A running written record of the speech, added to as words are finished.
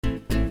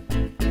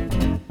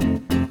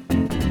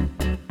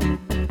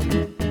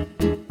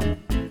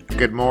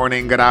good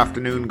morning, good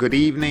afternoon, good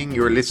evening.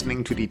 You're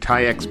listening to the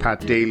Thai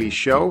Expat Daily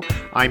Show.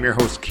 I'm your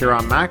host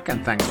Kieran Mack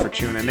and thanks for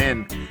tuning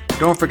in.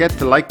 Don't forget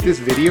to like this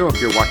video if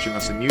you're watching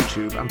us on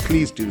YouTube and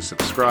please do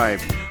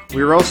subscribe.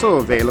 We're also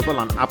available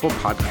on Apple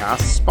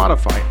Podcasts,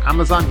 Spotify,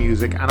 Amazon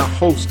Music and a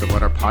host of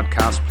other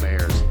podcast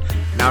players.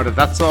 Now that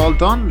that's all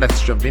done,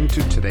 let's jump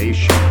into today's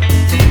show.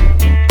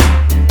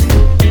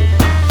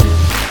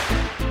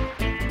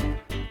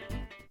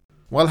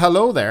 Well,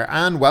 hello there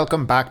and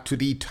welcome back to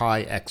the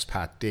Thai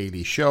Expat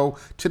Daily Show.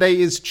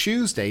 Today is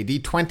Tuesday, the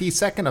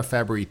 22nd of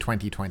February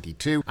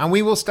 2022, and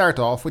we will start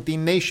off with the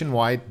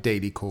nationwide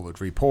daily COVID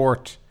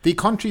report. The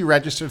country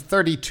registered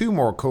 32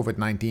 more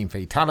COVID-19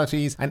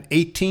 fatalities and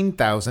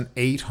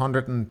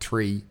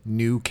 18,803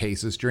 new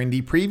cases during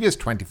the previous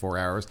 24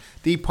 hours,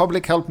 the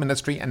Public Health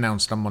Ministry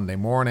announced on Monday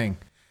morning.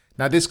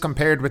 Now, this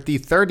compared with the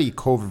 30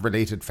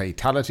 COVID-related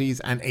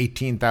fatalities and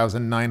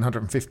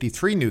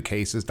 18,953 new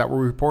cases that were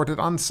reported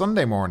on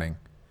Sunday morning.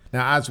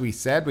 Now, as we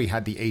said, we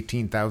had the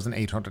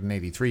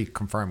 18,883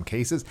 confirmed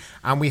cases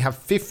and we have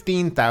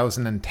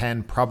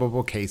 15,010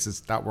 probable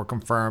cases that were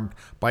confirmed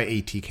by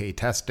ATK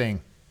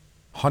testing.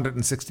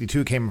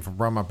 162 came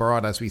from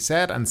abroad, as we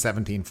said, and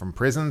 17 from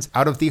prisons.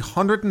 Out of the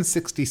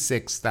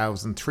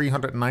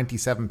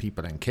 166,397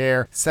 people in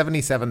care,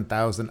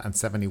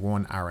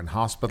 77,071 are in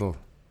hospital.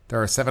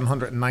 There are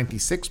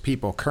 796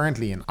 people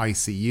currently in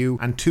ICU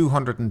and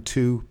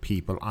 202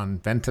 people on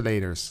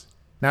ventilators.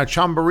 Now,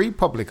 Chonburi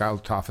Public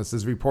Health Office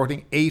is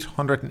reporting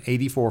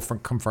 884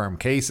 confirmed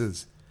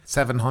cases,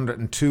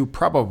 702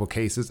 probable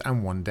cases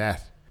and 1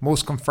 death.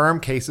 Most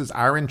confirmed cases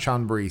are in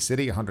Chonburi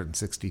City,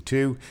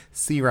 162,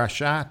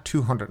 Sirasha,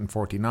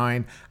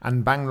 249,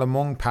 and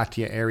Banglamung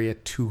Pattaya area,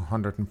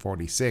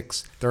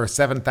 246. There are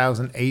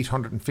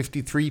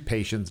 7,853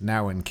 patients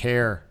now in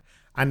care.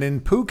 And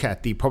in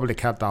Phuket, the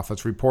Public Health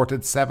Office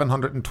reported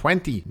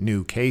 720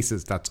 new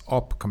cases. That's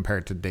up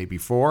compared to the day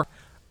before.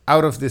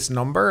 Out of this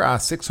number,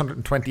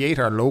 628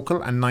 are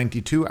local and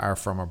 92 are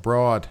from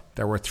abroad.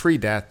 There were 3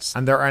 deaths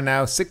and there are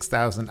now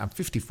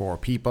 6,054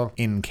 people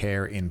in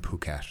care in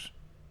Phuket.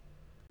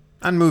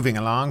 And moving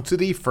along to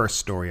the first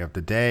story of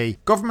the day.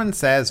 Government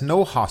says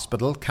no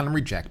hospital can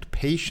reject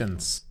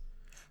patients.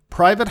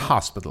 Private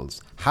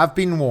hospitals have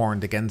been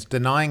warned against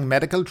denying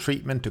medical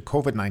treatment to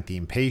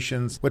COVID-19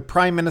 patients, with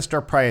Prime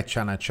Minister Prayut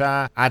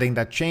Chan-o-cha adding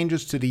that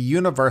changes to the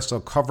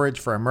Universal Coverage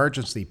for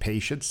Emergency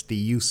Patients,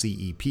 the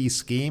UCEP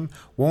scheme,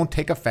 won't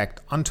take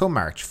effect until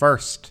March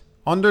 1st.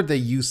 Under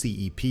the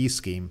UCEP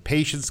scheme,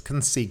 patients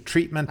can seek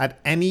treatment at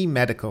any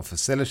medical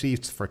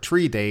facilities for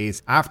 3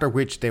 days, after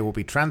which they will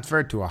be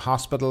transferred to a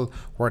hospital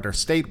where their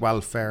state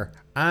welfare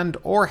and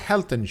or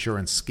health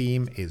insurance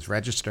scheme is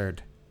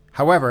registered.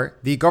 However,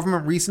 the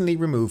government recently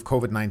removed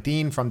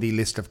COVID-19 from the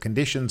list of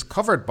conditions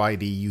covered by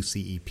the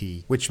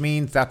UCEP, which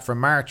means that from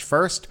March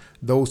 1st,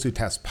 those who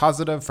test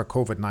positive for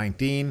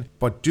COVID-19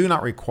 but do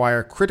not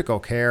require critical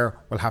care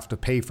will have to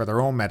pay for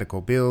their own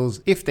medical bills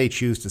if they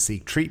choose to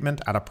seek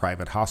treatment at a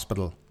private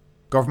hospital.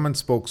 Government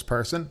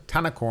spokesperson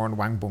Thanakorn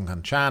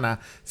Wangbunkanchana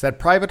said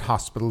private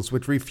hospitals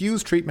which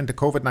refuse treatment to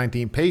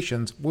COVID-19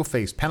 patients will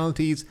face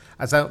penalties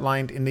as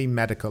outlined in the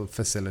Medical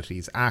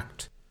Facilities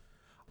Act.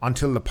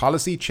 Until the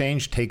policy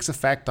change takes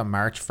effect on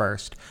March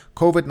 1st,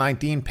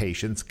 COVID-19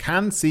 patients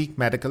can seek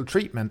medical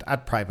treatment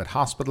at private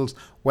hospitals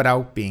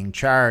without being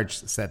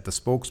charged, said the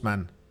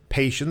spokesman.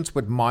 Patients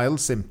with mild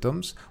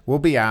symptoms will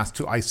be asked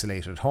to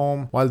isolate at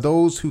home, while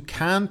those who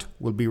can't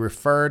will be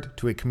referred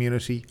to a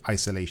community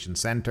isolation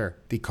centre,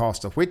 the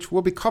cost of which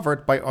will be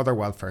covered by other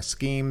welfare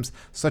schemes,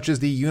 such as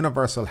the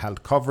Universal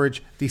Health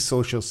Coverage, the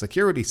Social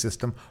Security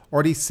System,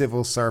 or the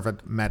Civil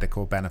Servant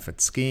Medical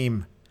Benefit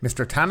Scheme.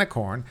 Mr.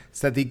 Thanakorn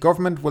said the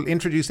government will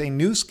introduce a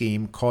new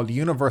scheme called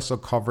Universal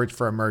Coverage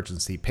for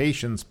Emergency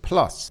Patients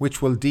Plus,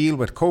 which will deal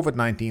with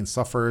COVID-19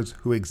 sufferers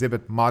who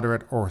exhibit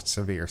moderate or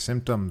severe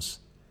symptoms.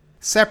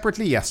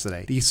 Separately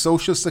yesterday, the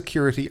Social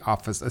Security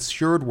Office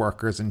assured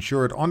workers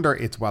insured under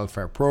its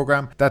welfare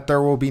program that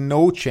there will be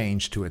no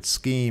change to its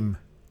scheme.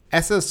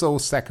 SSO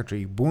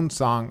Secretary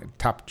Bunsong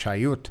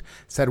Tapchayut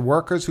said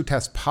workers who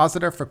test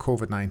positive for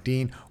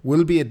COVID-19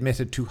 will be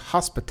admitted to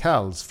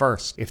hospitals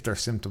first. If their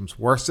symptoms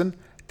worsen,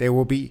 they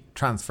will be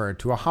transferred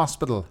to a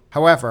hospital.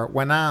 However,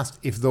 when asked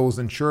if those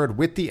insured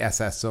with the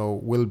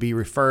SSO will be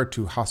referred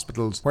to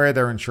hospitals where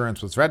their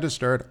insurance was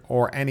registered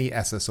or any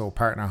SSO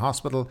partner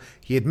hospital,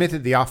 he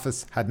admitted the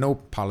office had no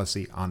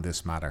policy on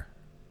this matter.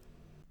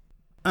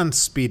 And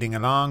speeding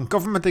along,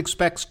 government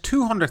expects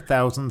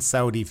 200,000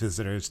 Saudi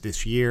visitors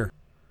this year.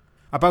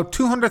 About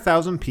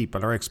 200,000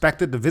 people are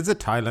expected to visit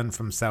Thailand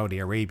from Saudi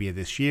Arabia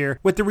this year,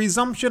 with the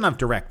resumption of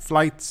direct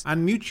flights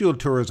and mutual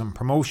tourism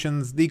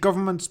promotions, the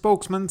government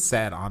spokesman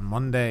said on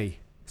Monday.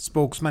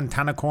 Spokesman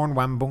Thanakorn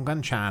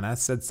Wangbunkanchana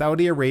said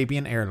Saudi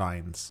Arabian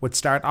Airlines would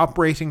start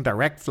operating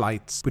direct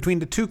flights between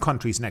the two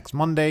countries next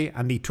Monday,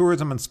 and the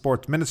Tourism and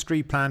Sports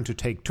Ministry plan to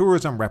take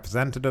tourism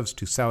representatives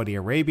to Saudi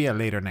Arabia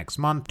later next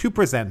month to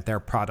present their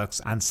products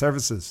and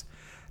services.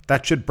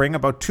 That should bring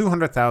about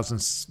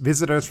 200,000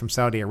 visitors from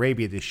Saudi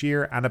Arabia this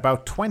year and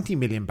about 20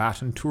 million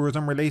baht in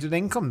tourism-related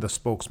income, the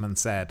spokesman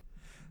said.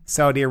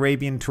 Saudi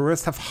Arabian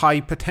tourists have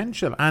high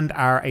potential and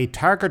are a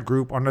target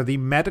group under the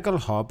medical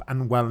hub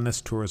and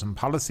wellness tourism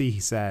policy, he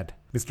said.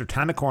 Mr.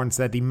 Tannacorn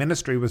said the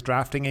ministry was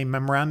drafting a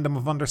memorandum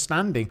of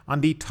understanding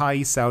on the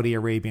Thai-Saudi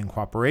Arabian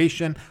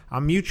cooperation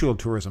on mutual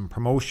tourism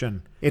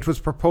promotion. It was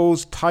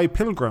proposed Thai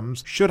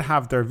pilgrims should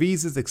have their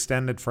visas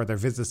extended for their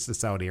visits to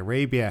Saudi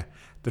Arabia.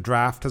 The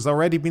draft has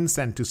already been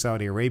sent to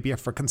Saudi Arabia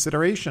for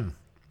consideration.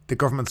 The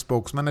government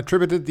spokesman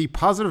attributed the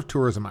positive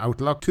tourism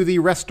outlook to the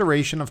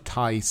restoration of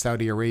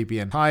Thai-Saudi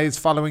Arabian ties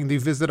following the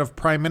visit of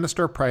Prime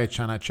Minister Prayut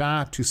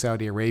Chan-o-cha to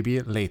Saudi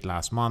Arabia late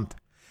last month.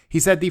 He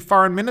said the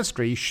foreign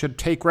ministry should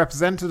take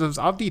representatives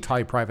of the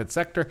Thai private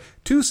sector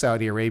to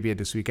Saudi Arabia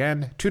this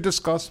weekend to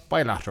discuss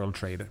bilateral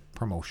trade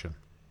promotion.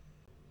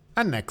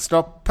 And next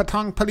up,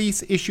 Patong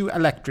police issue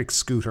electric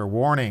scooter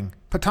warning.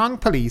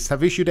 Patong police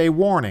have issued a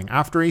warning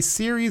after a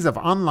series of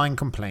online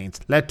complaints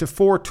led to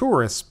 4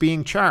 tourists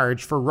being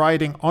charged for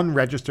riding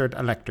unregistered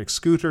electric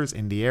scooters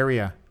in the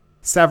area.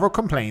 Several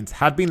complaints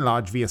had been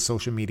lodged via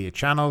social media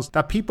channels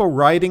that people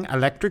riding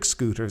electric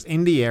scooters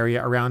in the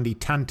area around the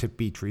Tan Tip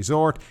Beach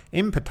Resort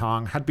in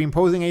Patong had been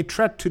posing a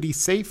threat to the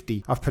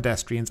safety of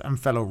pedestrians and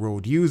fellow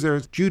road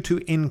users due to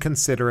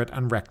inconsiderate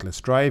and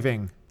reckless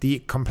driving.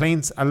 The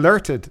complaints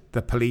alerted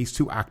the police,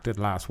 who acted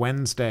last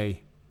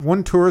Wednesday.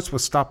 One tourist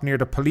was stopped near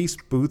the police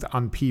booth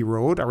on P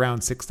Road around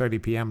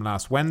 6:30 p.m.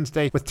 last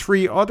Wednesday, with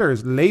 3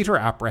 others later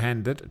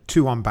apprehended,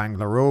 2 on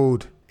Bangla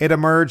Road. It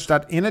emerged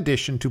that in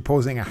addition to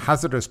posing a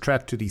hazardous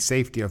threat to the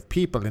safety of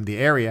people in the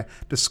area,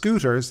 the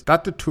scooters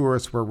that the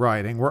tourists were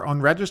riding were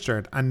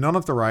unregistered and none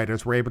of the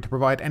riders were able to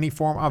provide any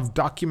form of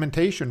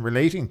documentation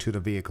relating to the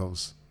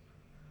vehicles.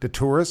 The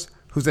tourists,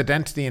 whose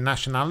identity and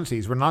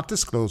nationalities were not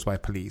disclosed by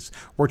police,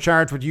 were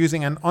charged with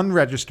using an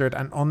unregistered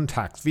and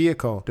untaxed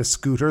vehicle. The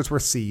scooters were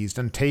seized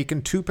and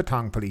taken to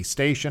Patong Police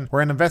Station,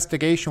 where an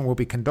investigation will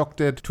be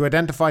conducted to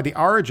identify the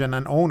origin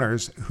and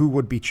owners, who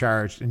would be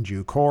charged in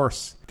due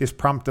course. This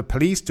prompted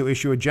police to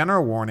issue a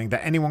general warning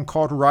that anyone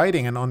caught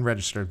riding an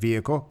unregistered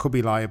vehicle could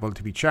be liable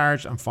to be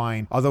charged and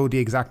fined, although the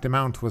exact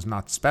amount was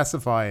not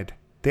specified.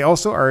 They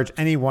also urge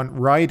anyone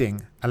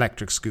riding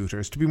electric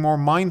scooters to be more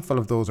mindful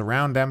of those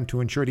around them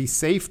to ensure the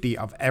safety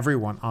of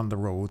everyone on the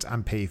roads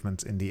and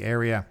pavements in the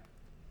area.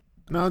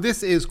 Now,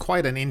 this is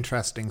quite an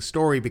interesting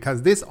story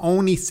because this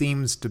only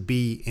seems to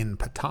be in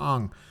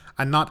Patong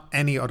and not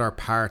any other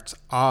parts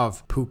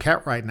of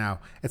Phuket right now.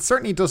 It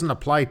certainly doesn't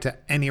apply to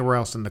anywhere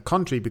else in the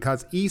country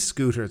because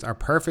e-scooters are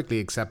perfectly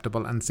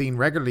acceptable and seen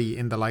regularly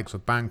in the likes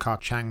of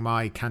Bangkok, Chiang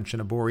Mai,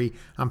 Kanchanaburi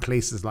and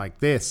places like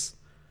this.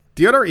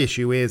 The other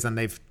issue is, and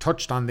they've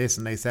touched on this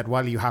and they said,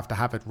 well, you have to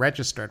have it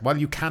registered. Well,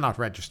 you cannot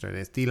register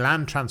this. The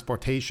Land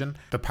Transportation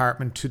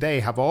Department today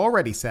have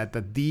already said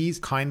that these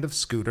kind of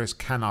scooters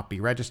cannot be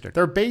registered.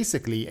 They're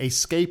basically a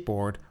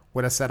skateboard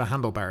with a set of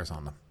handlebars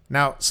on them.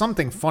 Now,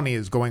 something funny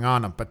is going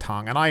on in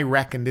Patong, and I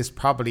reckon this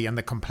probably, and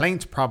the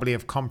complaints probably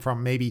have come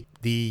from maybe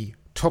the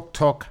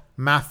tuk-tuk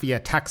mafia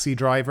taxi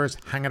drivers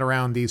hanging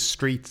around these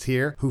streets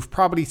here, who've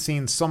probably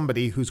seen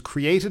somebody who's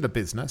created a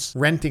business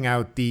renting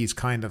out these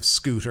kind of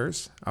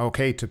scooters,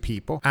 to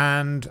people,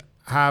 and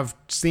have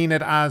seen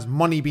it as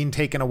money being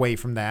taken away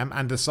from them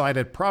and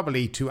decided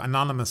probably to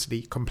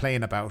anonymously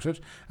complain about it.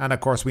 And of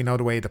course, we know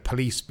the way the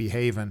police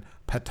behave in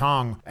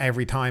Patong.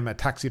 Every time a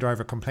taxi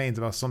driver complains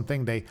about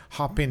something, they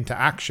hop into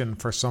action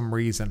for some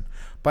reason.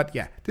 But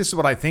yeah, this is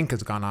what I think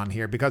has gone on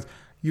here, because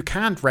you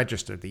can't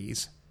register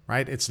these.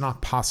 Right? It's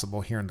not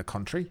possible here in the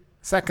country.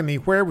 Secondly,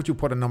 where would you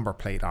put a number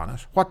plate on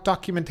it? What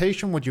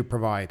documentation would you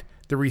provide?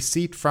 The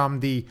receipt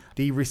from the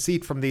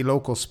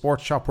local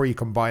sports shop where you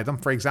can buy them.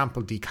 For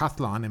example,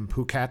 Decathlon in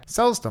Phuket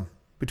sells them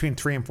between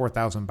 3,000 and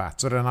 4,000 baht,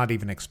 so they're not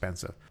even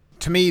expensive.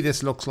 To me,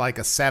 this looks like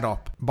a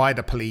setup by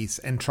the police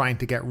in trying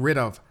to get rid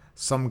of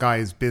some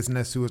guy's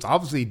business who is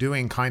obviously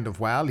doing kind of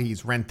well.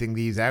 He's renting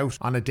these out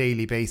on a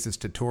daily basis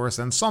to tourists,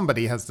 and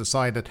somebody has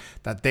decided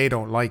that they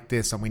don't like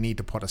this and we need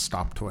to put a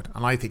stop to it.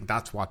 And I think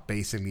that's what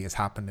basically has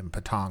happened in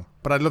Patong.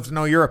 But I'd love to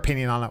know your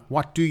opinion on it.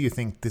 What do you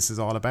think this is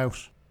all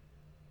about?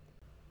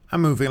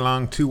 And moving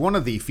along to one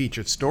of the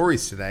featured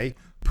stories today,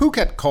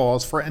 Phuket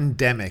calls for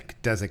endemic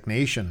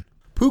designation.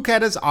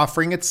 Phuket is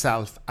offering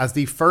itself as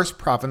the first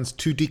province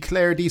to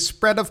declare the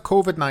spread of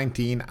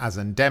COVID-19 as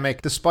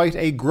endemic, despite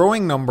a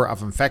growing number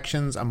of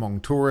infections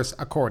among tourists,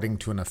 according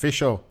to an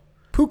official.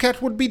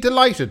 Phuket would be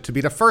delighted to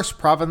be the first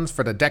province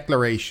for the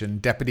declaration,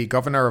 Deputy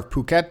Governor of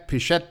Phuket,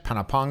 Pishet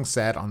Panapong,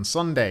 said on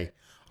Sunday.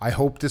 I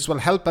hope this will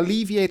help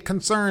alleviate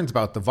concerns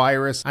about the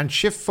virus and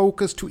shift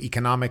focus to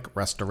economic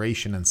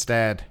restoration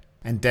instead.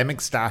 Endemic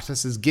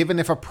status is given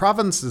if a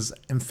province's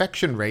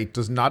infection rate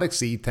does not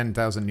exceed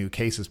 10,000 new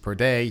cases per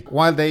day,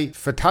 while the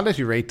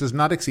fatality rate does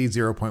not exceed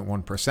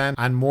 0.1%,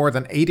 and more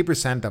than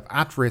 80% of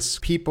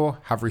at-risk people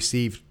have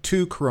received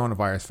 2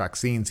 coronavirus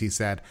vaccines, he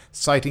said,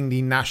 citing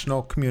the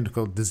National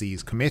Communicable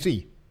Disease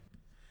Committee.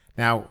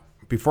 Now,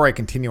 before I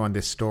continue on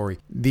this story,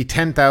 the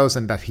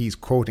 10,000 that he's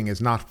quoting is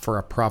not for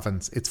a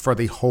province, it's for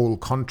the whole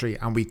country,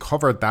 and we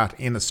covered that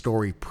in a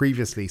story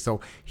previously,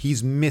 so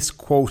he's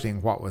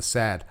misquoting what was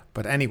said.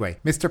 But anyway,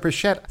 Mr.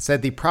 Phuket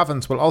said the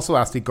province will also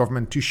ask the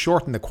government to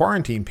shorten the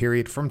quarantine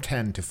period from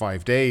 10 to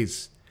 5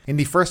 days. In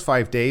the first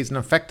 5 days, an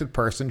affected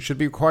person should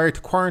be required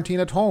to quarantine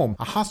at home,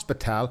 a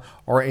hospital,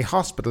 or a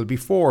hospital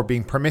before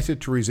being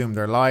permitted to resume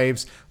their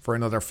lives for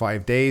another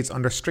 5 days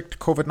under strict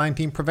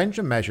COVID-19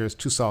 prevention measures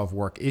to solve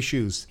work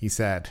issues, he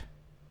said.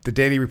 The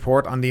daily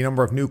report on the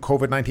number of new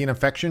COVID-19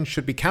 infections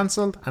should be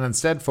cancelled and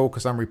instead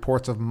focus on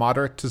reports of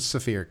moderate to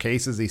severe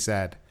cases, he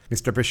said.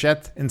 Mr.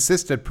 Phuket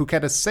insisted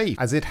Phuket is safe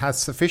as it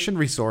has sufficient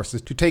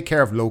resources to take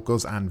care of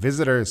locals and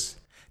visitors.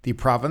 The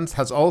province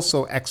has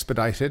also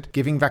expedited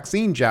giving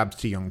vaccine jabs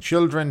to young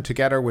children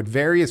together with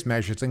various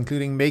measures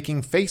including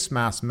making face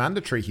masks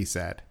mandatory, he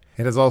said.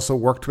 It has also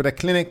worked with a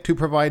clinic to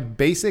provide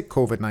basic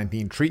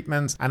COVID-19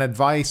 treatments and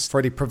advice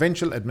for the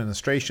provincial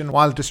administration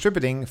while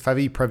distributing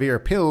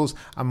favipiravir pills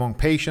among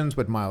patients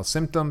with mild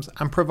symptoms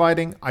and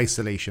providing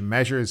isolation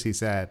measures, he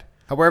said.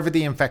 However,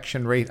 the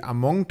infection rate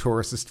among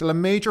tourists is still a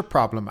major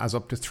problem as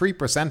up to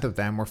 3% of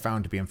them were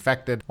found to be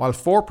infected, while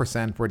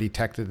 4% were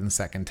detected in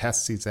second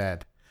tests, he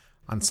said.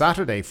 On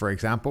Saturday, for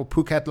example,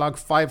 Phuket logged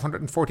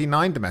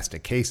 549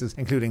 domestic cases,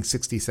 including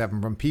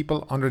 67 from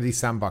people under the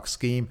Sandbox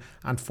scheme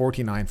and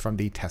 49 from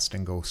the Test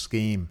and Go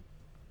scheme.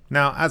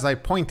 Now, as I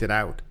pointed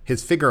out,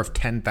 his figure of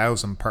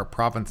 10,000 per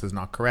province is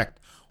not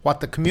correct. What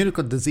the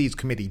Communicable Disease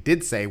Committee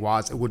did say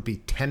was it would be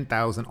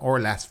 10,000 or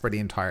less for the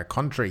entire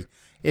country.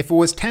 If it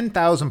was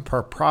 10,000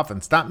 per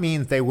province, that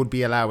means they would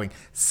be allowing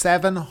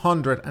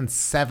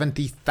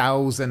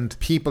 770,000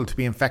 people to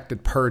be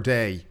infected per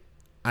day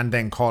and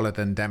then call it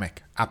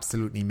endemic.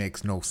 Absolutely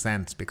makes no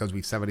sense because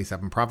we've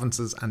 77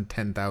 provinces and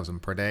 10,000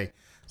 per day.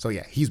 So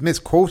yeah, he's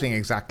misquoting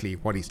exactly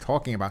what he's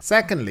talking about.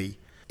 Secondly,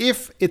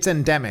 if it's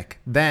endemic,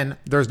 then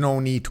there's no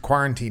need to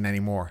quarantine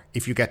anymore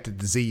if you get the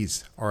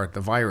disease or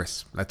the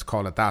virus. Let's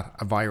call it that,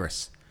 a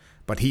virus.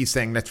 But he's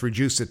saying let's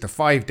reduce it to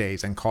 5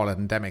 days and call it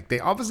endemic. They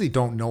obviously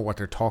don't know what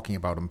they're talking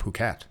about in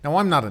Phuket. Now,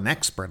 I'm not an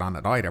expert on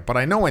it either, but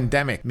I know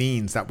endemic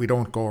means that we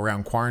don't go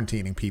around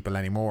quarantining people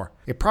anymore.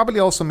 It probably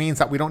also means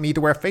that we don't need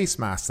to wear face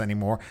masks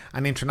anymore,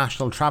 and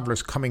international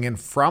travellers coming in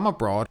from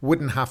abroad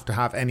wouldn't have to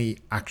have any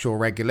actual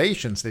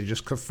regulations. They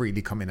just could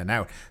freely come in and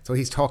out. So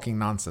he's talking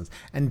nonsense.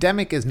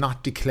 Endemic is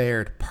not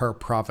declared per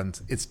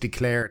province. It's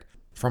declared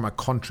from a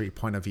country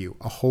point of view,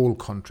 a whole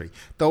country.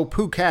 Though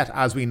Phuket,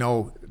 as we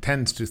know,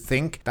 tends to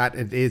think that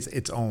it is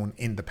its own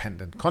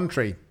independent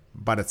country,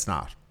 but it's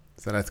not.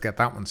 So let's get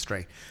that one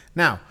straight.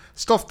 Now,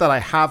 stuff that I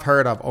have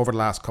heard of over the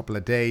last couple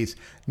of days.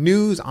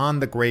 News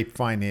on the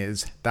grapevine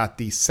is that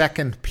the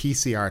second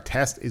PCR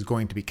test is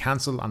going to be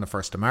cancelled on the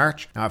 1st of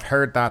March. Now, I've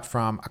heard that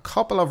from a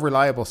couple of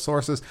reliable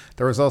sources.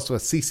 There was also a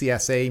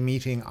CCSA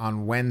meeting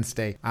on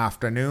Wednesday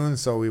afternoon,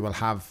 so we will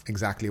have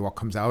exactly what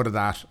comes out of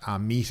that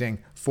meeting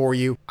for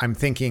you. I'm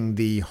thinking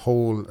the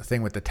whole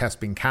thing with the test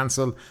being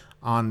cancelled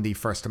on the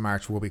 1st of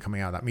March will be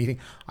coming out of that meeting.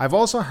 I've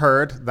also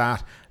heard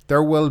that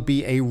there will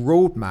be a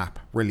roadmap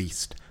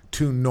released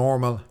to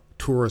normal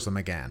tourism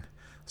again.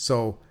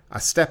 So a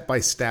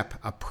step-by-step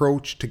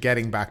approach to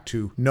getting back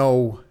to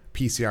no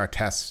PCR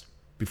tests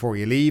before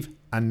you leave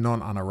and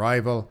none on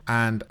arrival,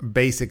 and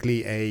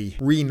basically a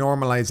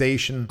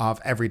renormalization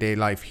of everyday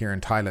life here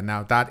in Thailand.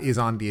 Now, that is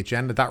on the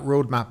agenda. That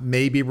roadmap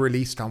may be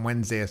released on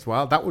Wednesday as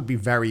well. That would be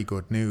very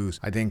good news.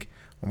 I think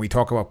when we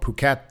talk about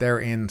Phuket, they're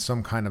in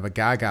some kind of a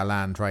gaga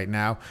land right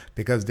now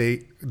because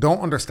they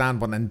don't understand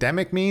what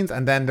endemic means,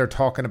 and then they're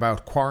talking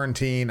about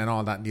quarantine and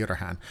all that on the other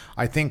hand.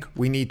 I think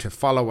we need to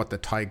follow what the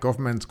Thai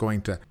government's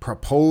going to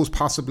propose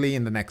possibly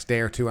in the next day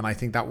or two, and I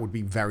think that would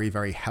be very,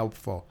 very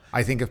helpful.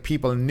 I think if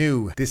people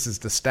knew this is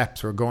the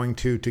steps we're going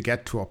to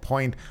get to a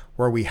point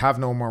where we have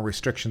no more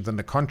restrictions in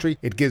the country,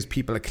 it gives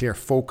people a clear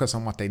focus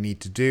on what they need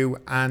to do,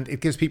 and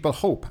it gives people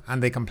hope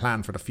and they can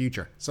plan for the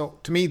future. So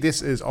to me,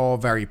 this is all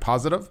very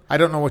positive. I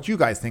don't know what you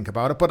guys think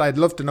about it, but I'd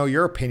love to know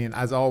your opinion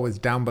as always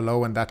down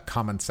below in that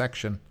comment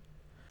section.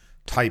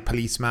 Thai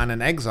policeman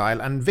in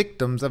exile and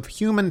victims of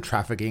human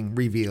trafficking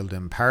revealed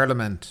in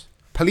Parliament.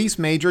 Police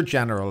Major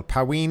General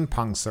Paween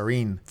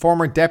Pongsarin,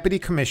 former Deputy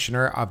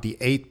Commissioner of the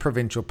 8th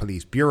Provincial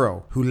Police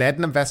Bureau, who led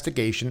an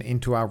investigation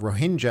into a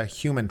Rohingya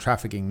human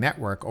trafficking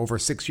network over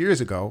 6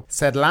 years ago,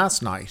 said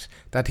last night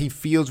that he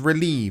feels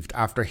relieved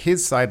after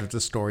his side of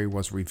the story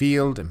was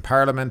revealed in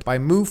Parliament by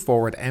Move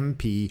Forward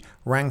MP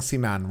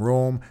Rangsiman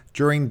Rome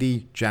during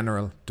the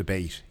general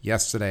debate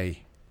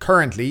yesterday.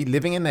 Currently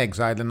living in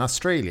exile in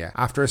Australia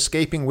after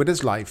escaping with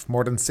his life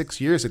more than 6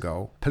 years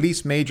ago,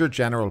 Police Major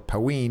General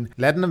Paween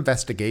led an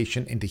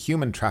investigation into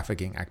human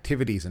trafficking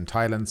activities in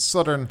Thailand's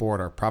southern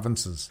border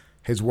provinces.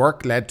 His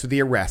work led to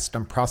the arrest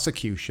and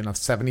prosecution of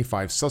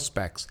 75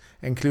 suspects,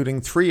 including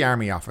 3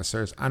 army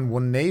officers and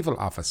 1 naval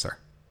officer.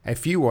 A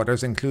few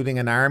others, including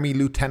an army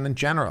lieutenant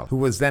general, who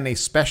was then a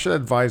special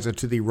advisor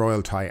to the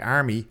Royal Thai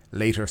Army,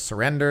 later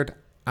surrendered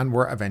and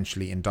were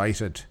eventually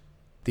indicted.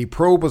 The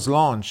probe was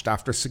launched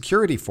after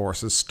security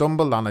forces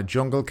stumbled on a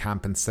jungle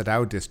camp in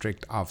Sadao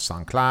district of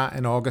Songkhla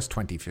in August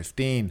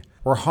 2015,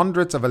 where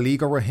hundreds of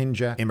illegal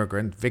Rohingya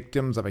immigrant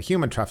victims of a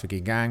human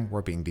trafficking gang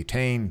were being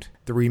detained.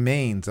 The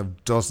remains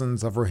of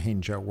dozens of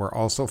Rohingya were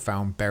also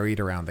found buried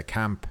around the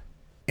camp.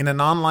 In an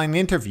online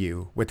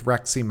interview with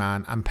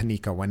Rangsiman and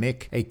Panika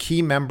Wanik, a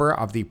key member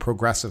of the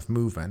progressive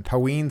movement,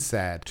 Paween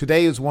said,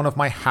 "Today is one of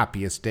my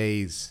happiest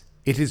days.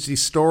 It is the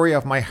story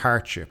of my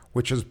hardship,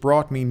 which has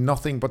brought me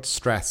nothing but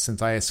stress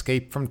since I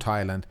escaped from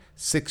Thailand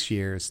 6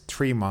 years,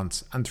 3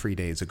 months and 3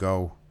 days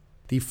ago."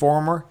 The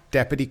former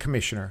Deputy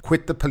Commissioner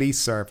quit the police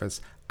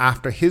service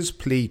after his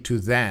plea to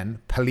then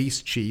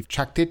Police Chief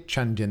Chaktit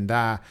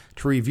Chanjinda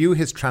to review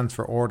his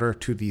transfer order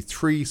to the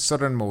 3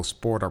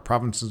 southernmost border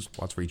provinces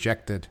was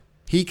rejected.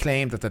 He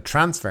claimed that the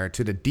transfer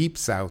to the Deep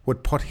South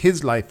would put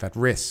his life at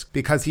risk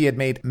because he had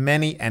made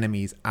many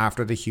enemies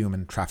after the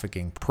human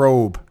trafficking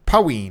probe.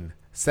 Paween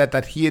said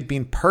that he had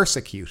been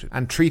persecuted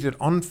and treated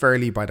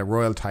unfairly by the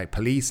Royal Thai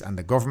Police and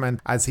the government,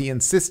 as he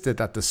insisted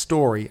that the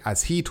story,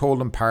 as he told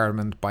in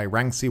Parliament by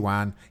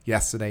Rangsiman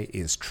yesterday,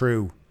 is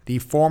true. The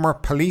former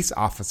police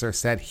officer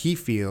said he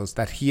feels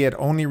that he had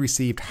only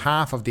received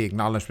half of the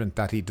acknowledgement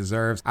that he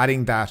deserves,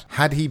 adding that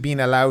had he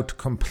been allowed to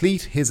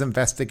complete his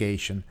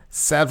investigation,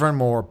 several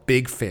more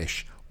big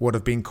fish would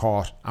have been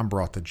caught and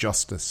brought to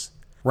justice.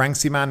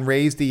 Rangsiman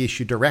raised the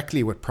issue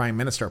directly with Prime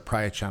Minister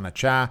Prayut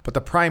Chan-o-cha, but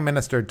the Prime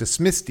Minister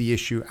dismissed the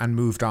issue and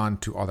moved on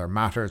to other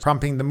matters,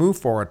 prompting the Move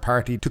Forward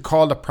party to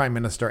call the Prime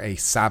Minister a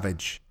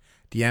savage.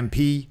 The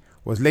MP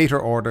was later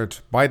ordered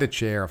by the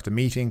chair of the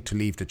meeting to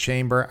leave the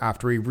chamber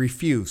after he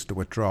refused to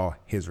withdraw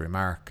his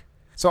remark.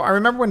 So I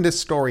remember when this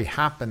story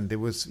happened, it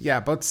was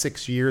about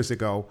 6 years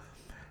ago.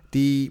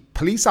 The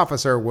police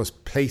officer was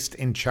placed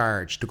in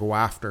charge to go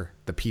after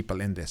the people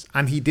in this,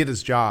 and he did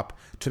his job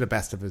to the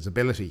best of his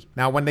ability.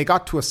 Now, when they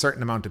got to a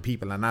certain amount of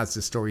people, and as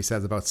this story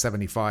says, about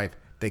 75,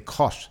 they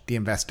cut the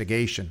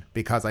investigation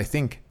because I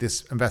think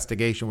this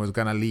investigation was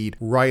going to lead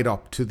right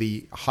up to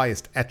the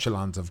highest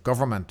echelons of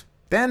government.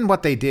 Then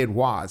what they did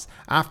was,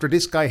 after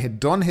this guy had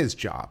done his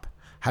job,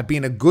 had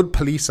been a good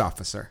police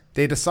officer,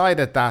 they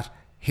decided that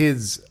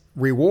his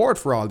reward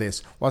for all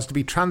this was to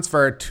be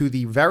transferred to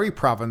the very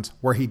province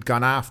where he'd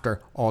gone after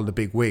all the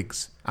big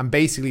wigs and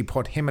basically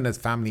put him and his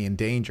family in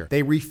danger.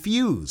 They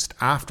refused,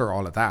 after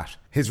all of that,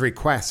 his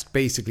request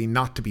basically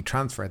not to be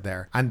transferred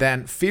there. And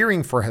then,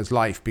 fearing for his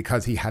life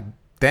because he had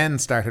then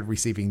started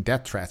receiving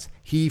death threats,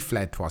 he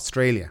fled to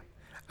Australia.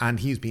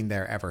 And he's been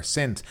there ever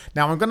since.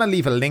 Now, I'm going to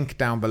leave a link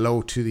down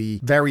below to the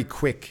very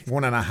quick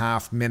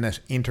 1.5 minute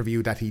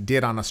interview that he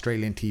did on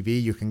Australian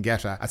TV. You can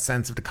get a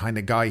sense of the kind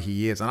of guy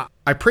he is. And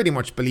I pretty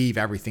much believe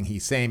everything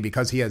he's saying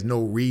because he has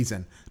no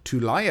reason to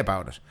lie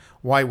about it.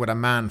 Why would a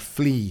man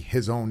flee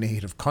his own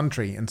native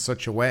country in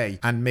such a way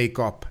and make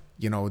up,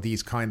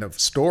 these kind of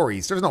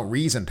stories? There's no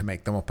reason to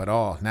make them up at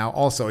all. Now,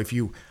 also, if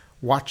you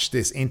watch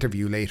this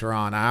interview later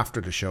on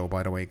after the show,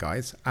 by the way,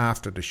 guys,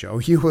 after the show,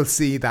 you will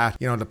see that,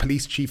 the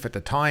police chief at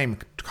the time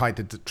tried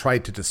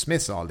to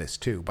dismiss all this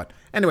too. But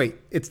anyway,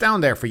 it's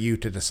down there for you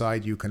to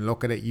decide. You can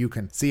look at it, you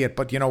can see it.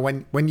 But,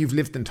 when you've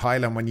lived in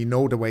Thailand, when you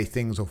know the way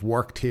things have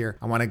worked here,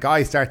 and when a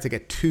guy starts to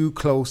get too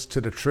close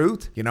to the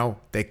truth,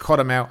 they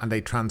cut him out and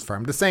they transfer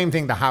him. The same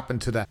thing that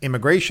happened to the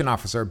immigration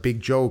officer,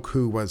 Big Joke,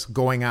 who was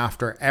going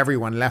after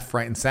everyone left,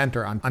 right and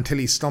centre until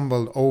he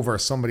stumbled over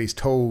somebody's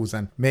toes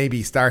and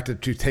maybe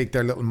started to take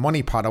their little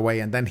money pot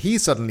away, and then he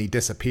suddenly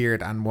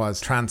disappeared and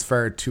was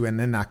transferred to an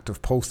inactive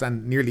post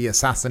and nearly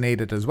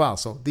assassinated as well.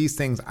 So these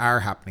things are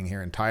happening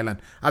here in Thailand.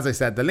 As I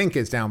said, the link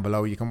is down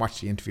below. You can watch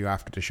the interview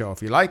after the show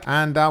if you like,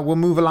 and we'll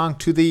move along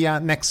to the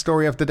next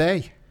story of the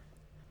day.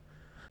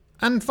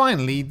 And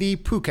finally, the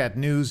Phuket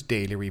News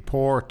Daily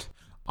Report.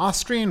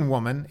 Austrian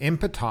woman in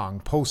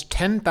Patong posts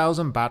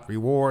 10,000 baht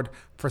reward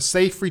for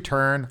safe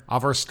return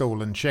of her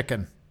stolen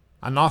chicken.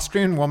 An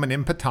Austrian woman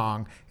in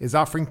Patong is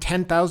offering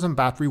 10,000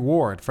 baht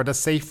reward for the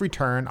safe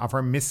return of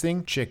her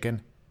missing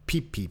chicken,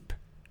 Peep Peep.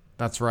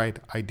 That's right,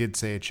 I did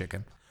say a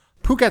chicken.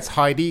 Phuket's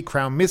Heidi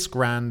crowned Miss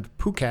Grand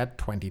Phuket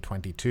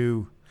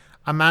 2022.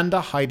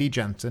 Amanda Heidi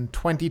Jensen,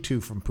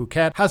 22 from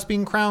Phuket, has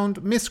been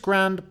crowned Miss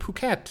Grand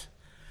Phuket.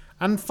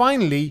 And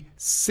finally,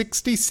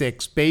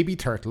 66 baby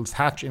turtles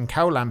hatch in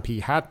Khao Lam Pi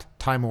Hat,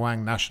 Thai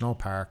Muang National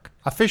Park.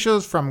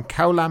 Officials from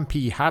Khao Lam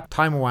Pi Hat,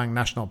 Thai Muang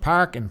National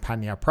Park in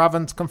Phang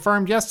Province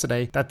confirmed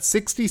yesterday that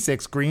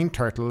 66 green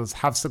turtles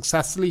have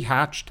successfully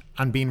hatched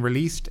and been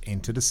released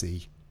into the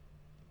sea.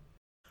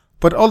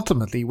 But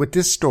ultimately, with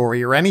this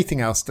story or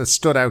anything else that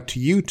stood out to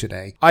you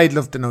today, I'd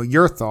love to know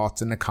your thoughts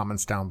in the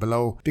comments down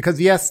below. Because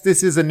yes,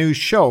 this is a news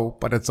show,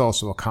 but it's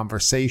also a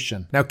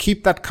conversation. Now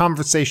keep that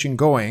conversation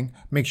going.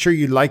 Make sure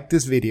you like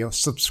this video,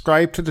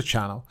 subscribe to the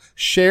channel,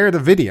 share the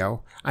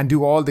video, and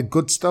do all the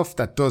good stuff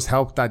that does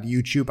help that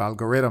YouTube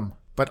algorithm.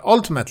 But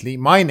ultimately,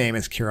 my name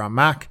is Kieran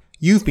Mack.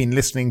 You've been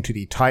listening to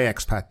the Thai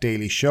Expat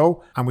Daily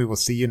Show, and we will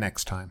see you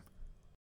next time.